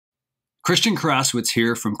Christian Karasowitz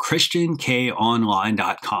here from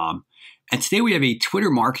ChristianKOnline.com. And today we have a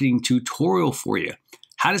Twitter marketing tutorial for you,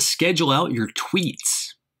 how to schedule out your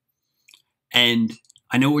tweets. And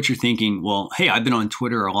I know what you're thinking. Well, hey, I've been on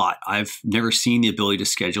Twitter a lot. I've never seen the ability to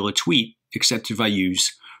schedule a tweet, except if I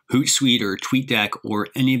use Hootsuite or TweetDeck or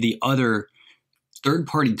any of the other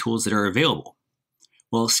third-party tools that are available.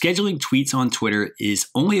 Well, scheduling tweets on Twitter is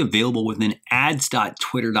only available within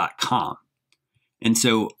ads.twitter.com. And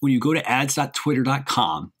so when you go to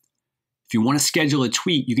ads.twitter.com, if you want to schedule a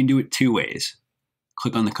tweet, you can do it two ways.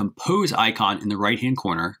 Click on the compose icon in the right-hand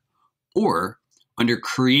corner, or under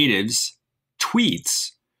creatives,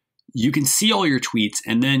 tweets, you can see all your tweets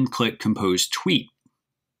and then click compose tweet.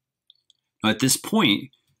 Now at this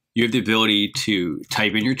point, you have the ability to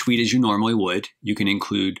type in your tweet as you normally would. You can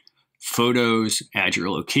include photos, add your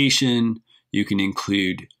location. You can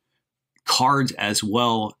include cards as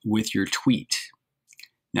well with your tweet.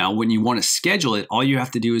 Now, when you want to schedule it, all you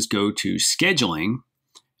have to do is go to scheduling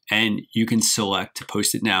and you can select to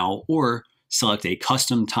post it now or select a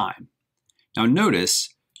custom time. Now, notice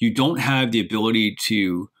you don't have the ability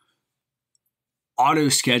to auto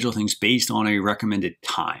schedule things based on a recommended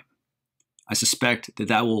time. I suspect that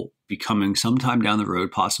that will be coming sometime down the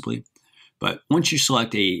road, possibly. But once you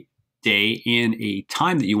select a day and a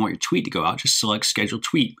time that you want your tweet to go out, just select schedule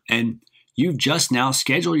tweet. And you've just now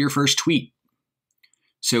scheduled your first tweet.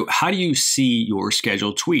 So how do you see your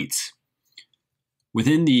scheduled tweets?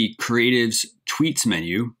 Within the Creatives Tweets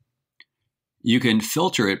menu, you can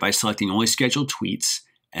filter it by selecting only scheduled tweets.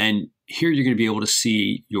 And here you're going to be able to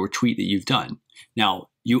see your tweet that you've done. Now,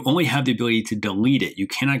 you only have the ability to delete it. You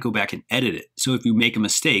cannot go back and edit it. So if you make a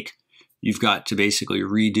mistake, you've got to basically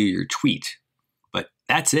redo your tweet. But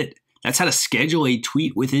that's it. That's how to schedule a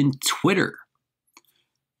tweet within Twitter.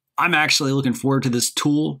 I'm actually looking forward to this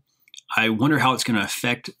tool. I wonder how it's going to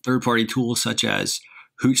affect third-party tools such as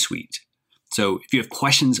Hootsuite. So if you have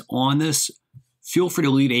questions on this, feel free to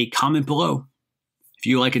leave a comment below. If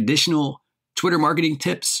you like additional Twitter marketing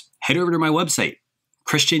tips, head over to my website,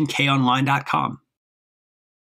 ChristianKOnline.com.